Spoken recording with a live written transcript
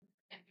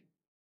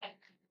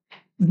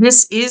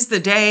This is the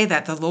day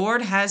that the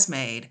Lord has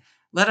made.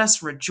 Let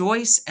us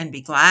rejoice and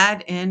be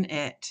glad in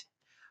it.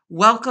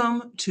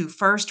 Welcome to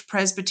First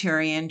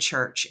Presbyterian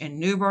Church in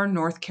New Bern,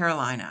 North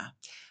Carolina.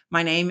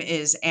 My name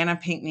is Anna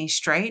Pinkney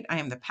Straight. I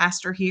am the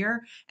pastor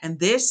here, and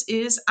this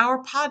is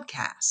our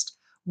podcast.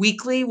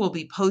 Weekly, we'll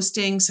be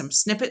posting some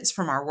snippets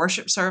from our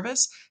worship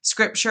service,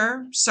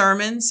 scripture,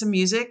 sermons, some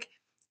music,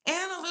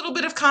 and a little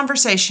bit of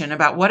conversation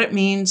about what it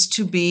means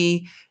to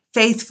be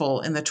faithful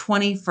in the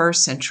 21st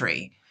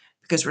century,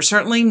 because we're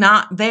certainly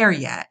not there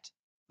yet,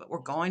 but we're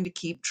going to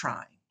keep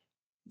trying.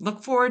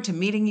 Look forward to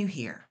meeting you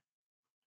here.